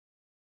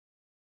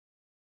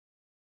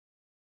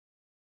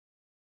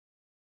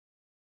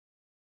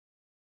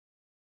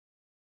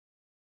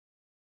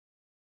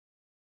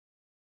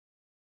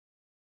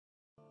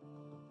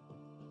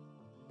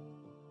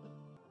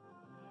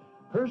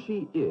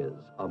Hershey is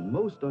a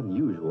most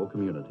unusual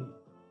community.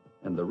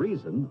 And the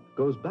reason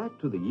goes back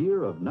to the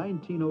year of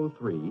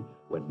 1903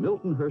 when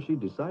Milton Hershey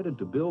decided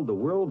to build the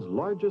world's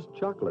largest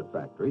chocolate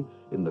factory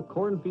in the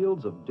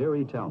cornfields of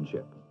Derry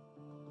Township.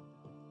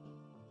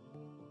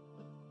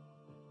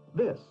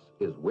 This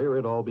is where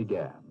it all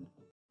began.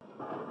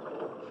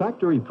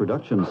 Factory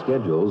production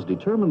schedules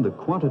determine the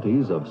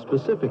quantities of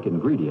specific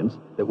ingredients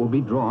that will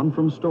be drawn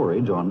from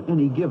storage on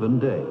any given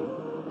day.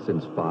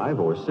 Since 5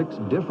 or 6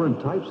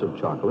 different types of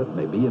chocolate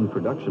may be in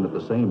production at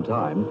the same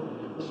time,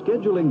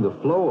 scheduling the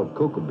flow of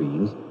cocoa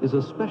beans is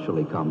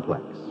especially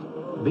complex.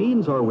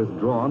 Beans are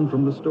withdrawn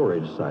from the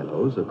storage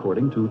silos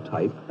according to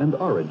type and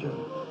origin.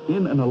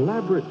 In an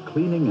elaborate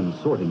cleaning and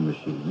sorting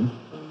machine,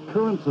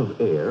 currents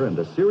of air and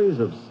a series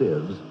of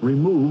sieves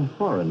remove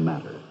foreign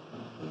matter.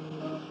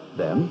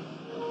 Then,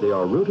 they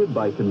are routed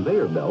by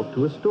conveyor belt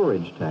to a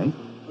storage tank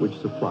which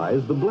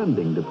supplies the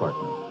blending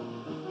department.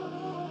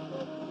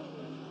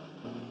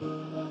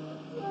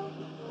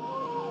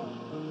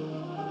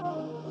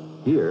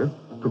 Here,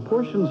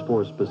 proportions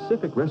for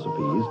specific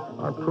recipes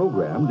are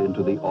programmed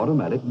into the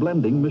automatic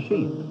blending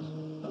machines.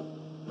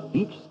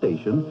 Each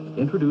station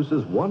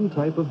introduces one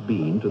type of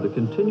bean to the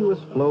continuous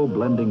flow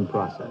blending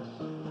process.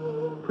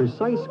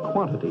 Precise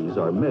quantities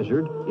are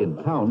measured in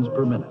pounds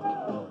per minute.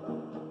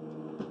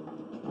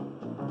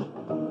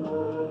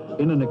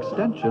 In an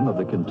extension of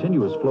the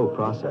continuous flow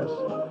process,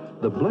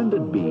 the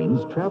blended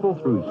beans travel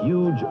through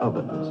huge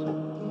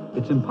ovens.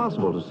 It's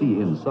impossible to see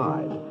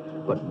inside,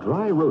 but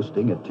dry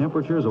roasting at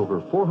temperatures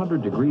over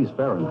 400 degrees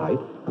Fahrenheit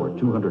or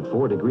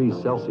 204 degrees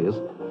Celsius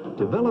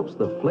develops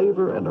the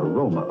flavor and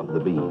aroma of the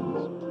beans.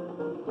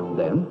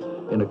 Then,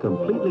 in a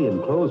completely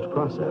enclosed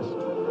process,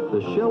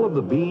 the shell of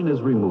the bean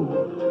is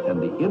removed and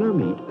the inner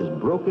meat is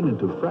broken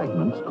into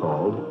fragments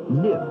called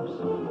nibs.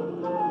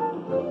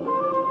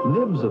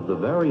 Nibs of the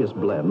various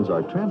blends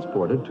are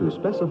transported to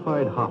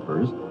specified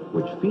hoppers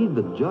which feed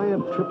the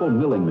giant triple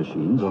milling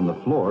machines on the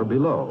floor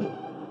below.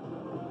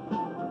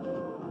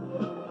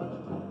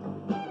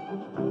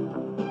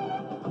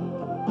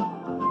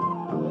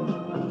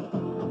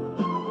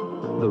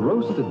 The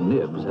roasted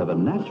nibs have a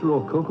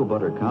natural cocoa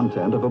butter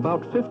content of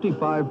about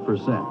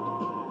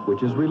 55%,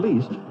 which is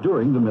released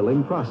during the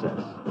milling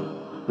process.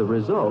 The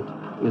result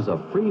is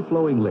a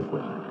free-flowing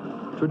liquid.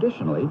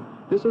 Traditionally,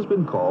 this has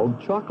been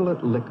called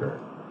chocolate liquor,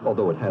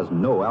 although it has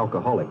no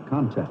alcoholic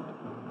content.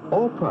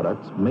 All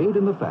products made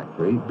in the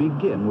factory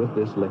begin with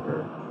this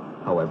liquor.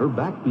 However,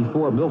 back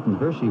before Milton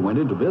Hershey went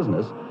into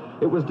business,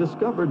 it was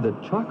discovered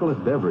that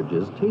chocolate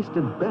beverages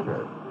tasted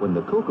better when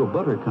the cocoa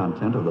butter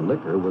content of the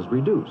liquor was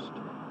reduced.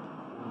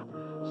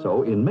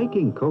 So, in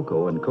making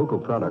cocoa and cocoa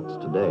products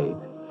today,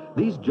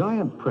 these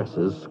giant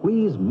presses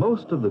squeeze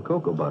most of the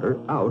cocoa butter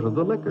out of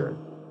the liquor.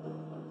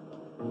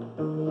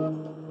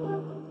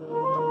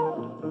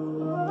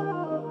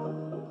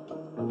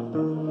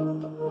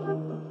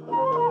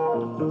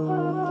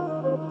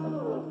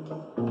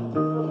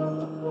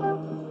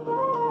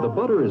 The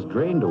butter is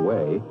drained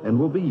away and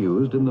will be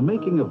used in the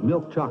making of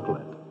milk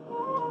chocolate.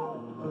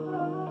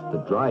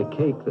 The dry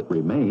cake that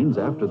remains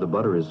after the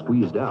butter is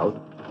squeezed out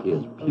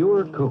is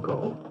pure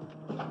cocoa.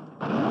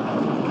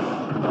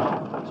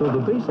 So the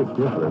basic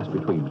difference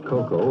between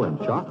cocoa and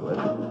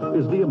chocolate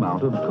is the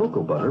amount of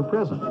cocoa butter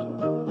present.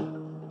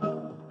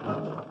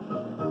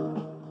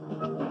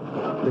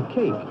 The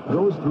cake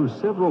goes through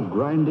several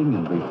grinding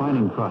and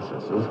refining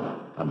processes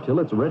until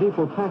it's ready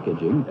for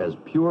packaging as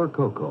pure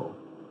cocoa,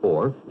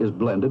 or is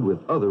blended with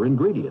other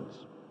ingredients.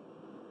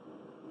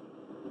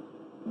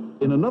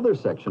 In another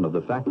section of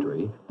the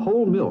factory,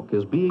 whole milk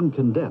is being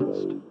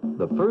condensed,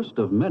 the first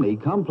of many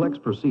complex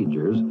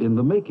procedures in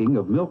the making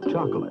of milk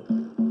chocolate.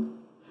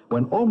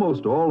 When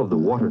almost all of the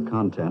water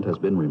content has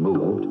been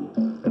removed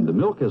and the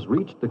milk has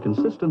reached the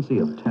consistency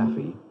of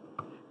taffy,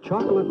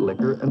 chocolate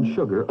liquor and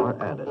sugar are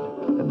added,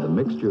 and the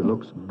mixture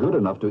looks good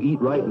enough to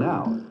eat right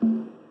now.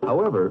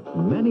 However,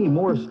 many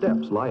more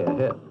steps lie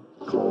ahead.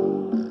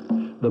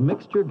 The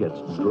mixture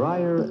gets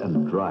drier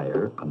and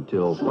drier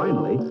until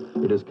finally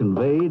it is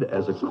conveyed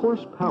as a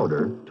coarse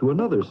powder to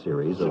another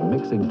series of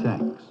mixing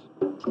tanks.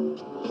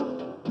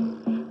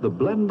 The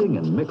blending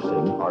and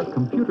mixing are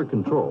computer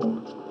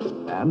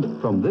controlled, and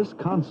from this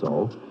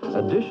console,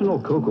 additional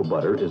cocoa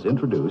butter is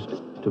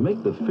introduced to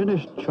make the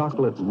finished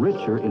chocolate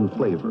richer in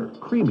flavor,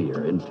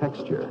 creamier in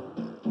texture.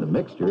 The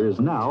mixture is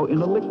now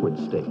in a liquid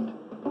state.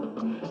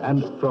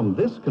 And from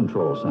this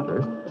control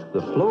center,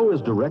 the flow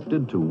is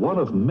directed to one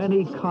of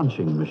many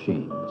conching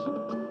machines.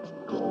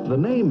 The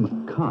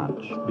name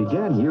conch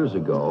began years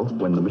ago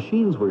when the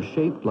machines were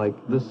shaped like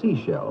the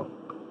seashell.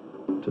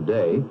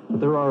 Today,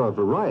 there are a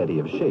variety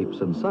of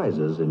shapes and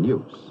sizes in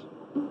use.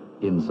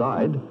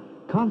 Inside,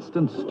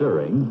 constant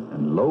stirring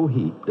and low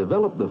heat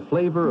develop the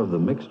flavor of the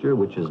mixture,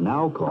 which is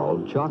now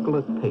called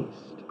chocolate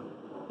paste.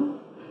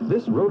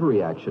 This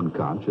rotary action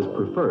conch is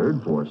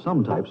preferred for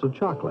some types of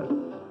chocolate,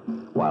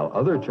 while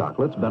other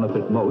chocolates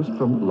benefit most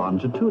from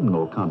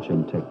longitudinal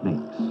conching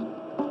techniques.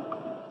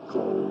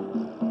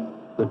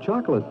 The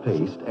chocolate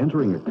paste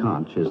entering a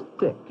conch is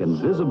thick and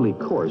visibly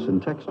coarse in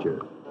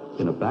texture.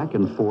 In a back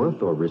and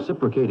forth or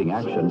reciprocating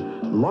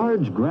action,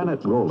 large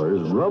granite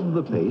rollers rub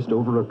the paste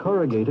over a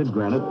corrugated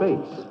granite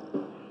base.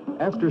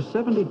 After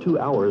 72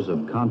 hours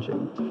of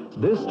conching,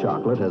 this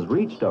chocolate has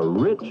reached a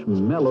rich,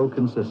 mellow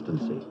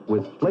consistency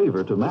with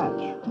flavor to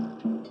match.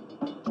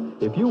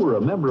 If you were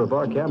a member of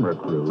our camera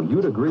crew,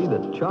 you'd agree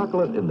that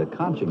chocolate in the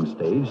conching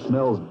stage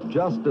smells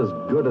just as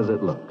good as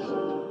it looks.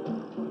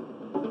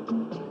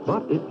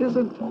 But it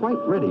isn't quite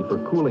ready for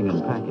cooling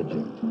and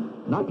packaging.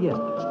 Not yet.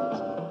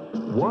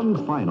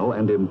 One final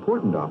and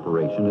important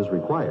operation is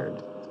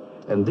required,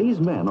 and these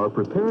men are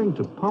preparing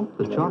to pump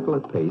the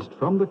chocolate paste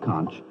from the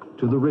conch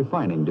to the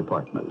refining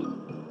department.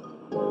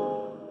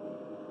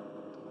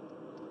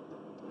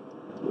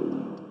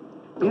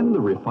 In the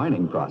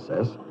refining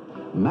process,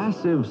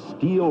 massive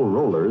steel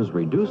rollers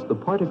reduce the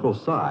particle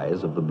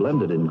size of the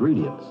blended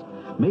ingredients,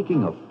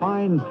 making a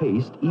fine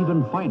paste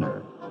even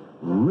finer,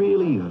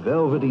 really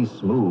velvety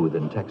smooth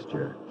in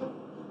texture.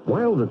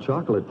 While the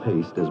chocolate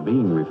paste is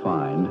being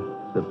refined,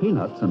 the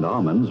peanuts and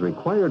almonds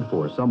required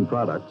for some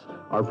products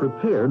are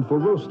prepared for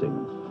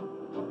roasting.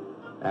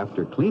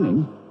 After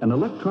cleaning, an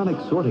electronic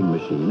sorting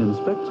machine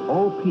inspects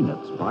all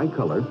peanuts by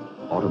color,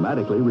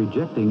 automatically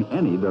rejecting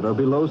any that are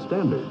below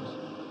standards.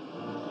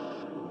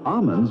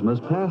 Almonds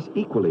must pass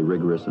equally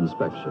rigorous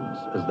inspections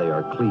as they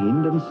are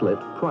cleaned and slit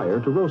prior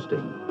to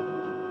roasting.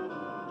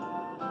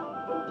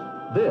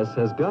 This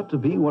has got to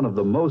be one of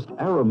the most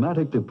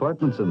aromatic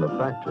departments in the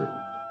factory.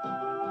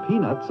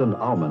 Peanuts and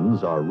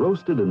almonds are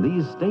roasted in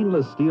these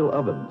stainless steel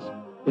ovens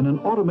in an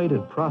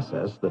automated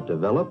process that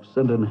develops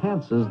and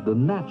enhances the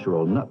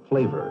natural nut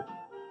flavor.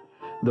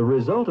 The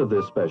result of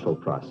this special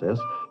process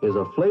is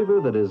a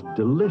flavor that is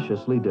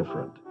deliciously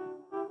different.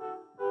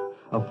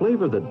 A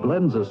flavor that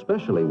blends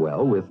especially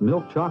well with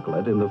milk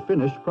chocolate in the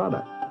finished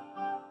product.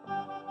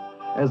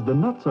 As the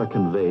nuts are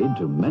conveyed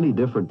to many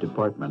different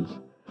departments,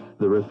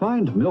 the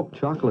refined milk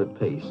chocolate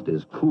paste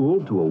is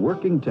cooled to a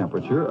working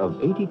temperature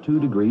of 82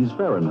 degrees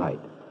Fahrenheit,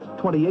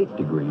 28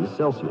 degrees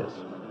Celsius.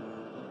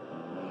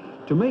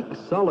 To make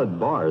solid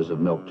bars of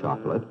milk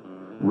chocolate,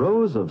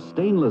 rows of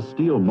stainless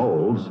steel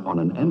molds on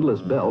an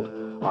endless belt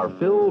are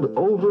filled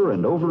over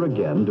and over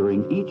again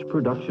during each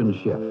production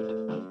shift.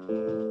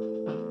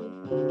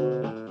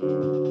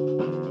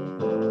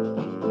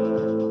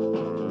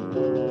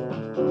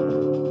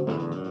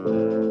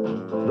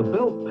 The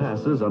belt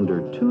passes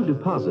under two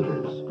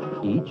depositors,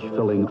 each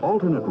filling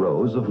alternate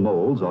rows of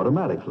molds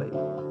automatically.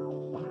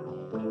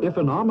 If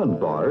an almond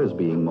bar is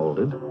being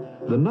molded,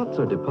 the nuts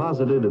are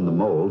deposited in the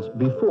molds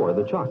before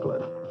the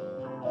chocolate.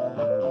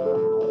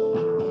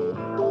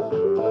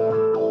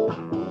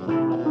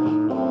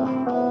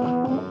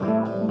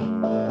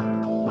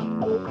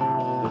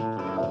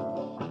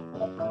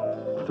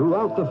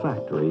 Throughout the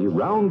factory,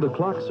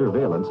 round-the-clock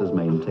surveillance is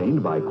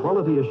maintained by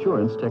quality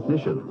assurance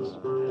technicians.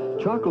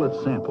 Chocolate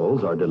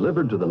samples are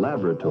delivered to the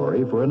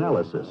laboratory for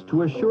analysis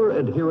to assure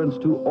adherence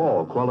to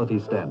all quality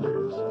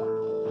standards.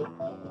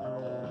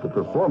 The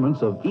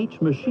performance of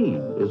each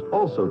machine is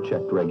also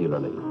checked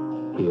regularly.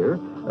 Here,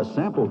 a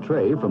sample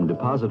tray from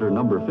depositor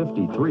number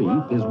 53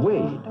 is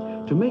weighed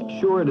to make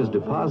sure it is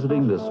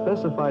depositing the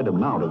specified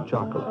amount of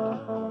chocolate.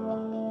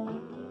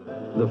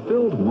 The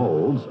filled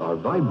molds are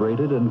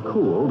vibrated and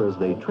cooled as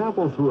they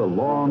travel through a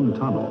long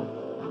tunnel.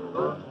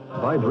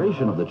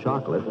 Vibration of the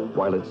chocolate,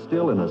 while it's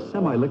still in a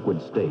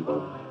semi-liquid state,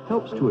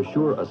 helps to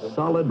assure a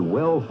solid,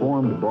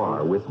 well-formed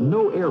bar with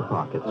no air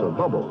pockets or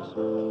bubbles.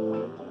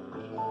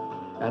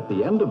 At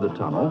the end of the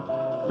tunnel,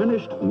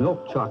 finished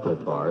milk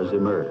chocolate bars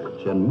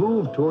emerge and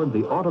move toward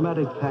the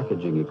automatic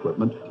packaging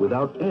equipment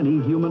without any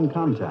human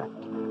contact.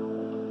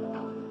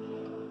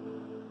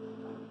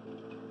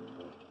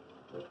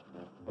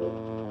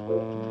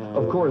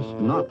 Of course,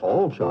 not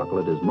all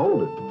chocolate is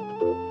molded.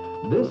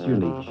 This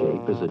unique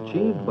shape is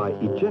achieved by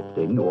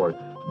ejecting or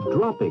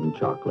dropping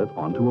chocolate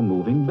onto a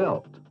moving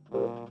belt.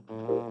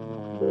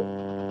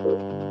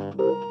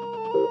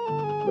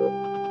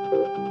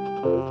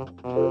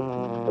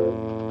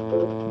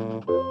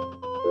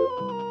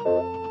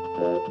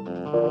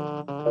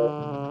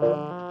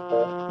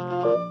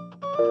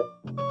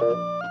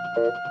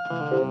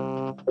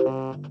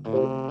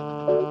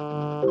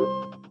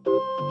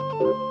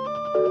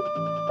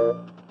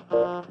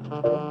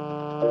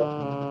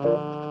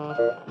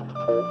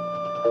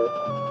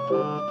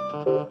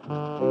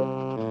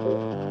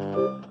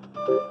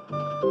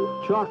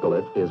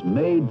 Chocolate is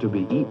made to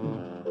be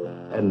eaten,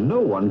 and no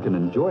one can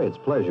enjoy its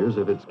pleasures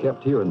if it's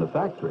kept here in the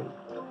factory.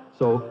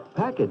 So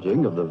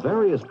packaging of the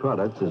various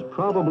products is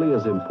probably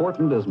as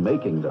important as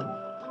making them.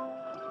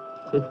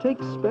 It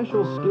takes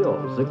special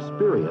skills,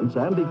 experience,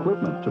 and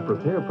equipment to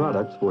prepare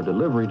products for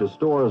delivery to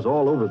stores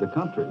all over the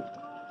country,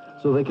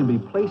 so they can be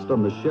placed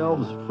on the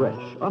shelves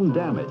fresh,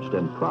 undamaged,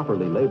 and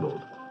properly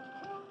labeled.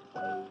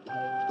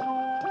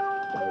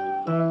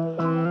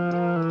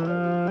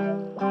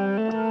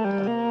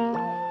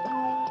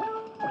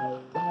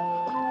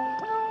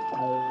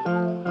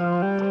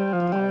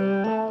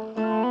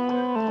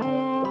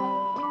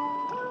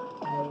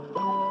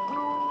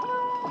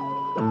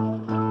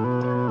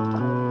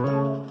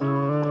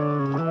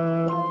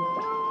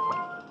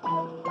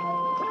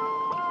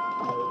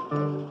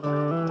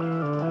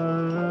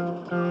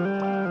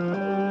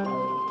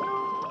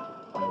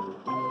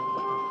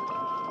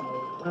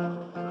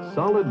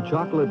 Solid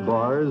chocolate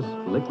bars,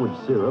 liquid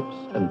syrups,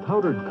 and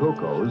powdered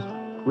cocos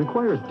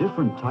require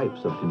different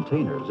types of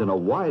containers in a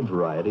wide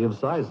variety of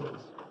sizes.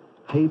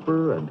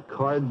 Paper and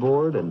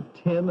cardboard and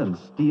tin and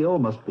steel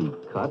must be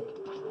cut,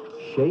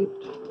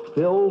 shaped,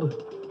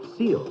 filled,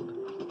 sealed.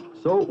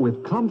 So,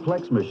 with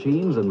complex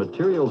machines and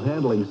materials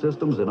handling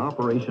systems in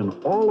operation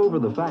all over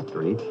the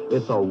factory,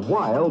 it's a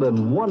wild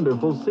and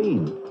wonderful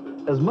scene.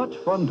 As much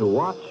fun to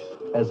watch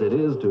as it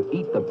is to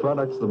eat the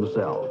products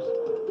themselves.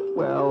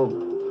 Well,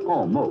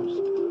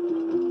 almost.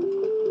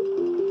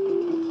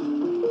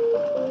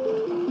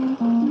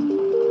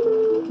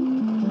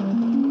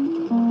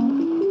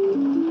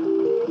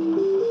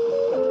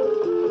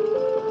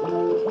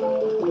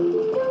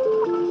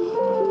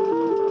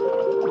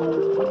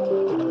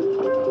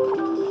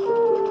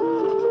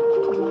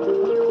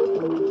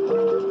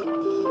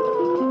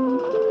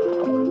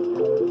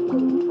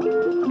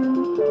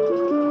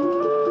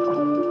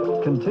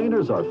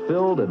 Containers are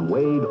filled and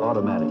weighed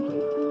automatically.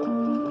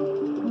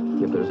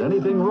 If there's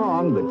anything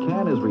wrong, the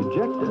can is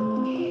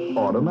rejected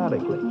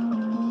automatically.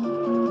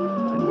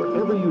 And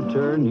wherever you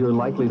turn, you're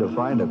likely to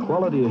find a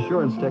quality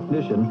assurance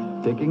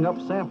technician picking up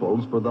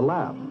samples for the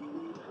lab.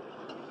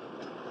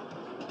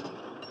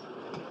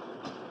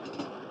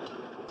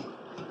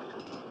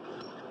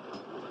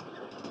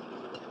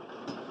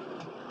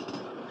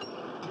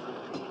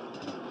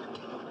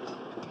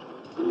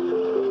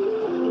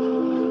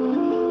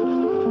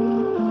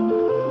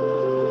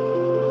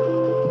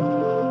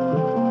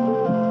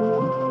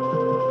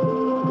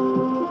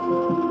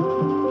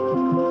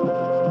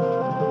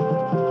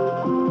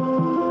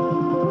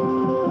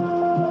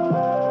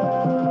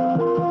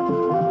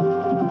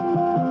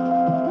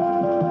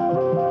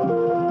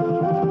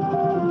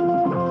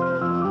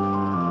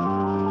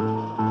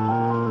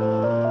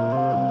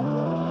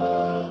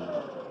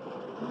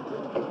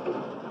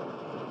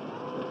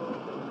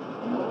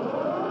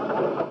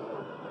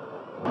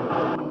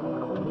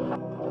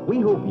 We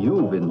hope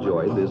you've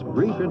enjoyed this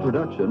brief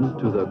introduction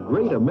to the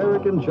great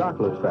American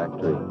chocolate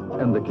factory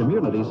and the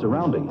community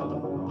surrounding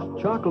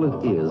it.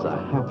 Chocolate is a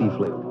happy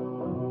flavor.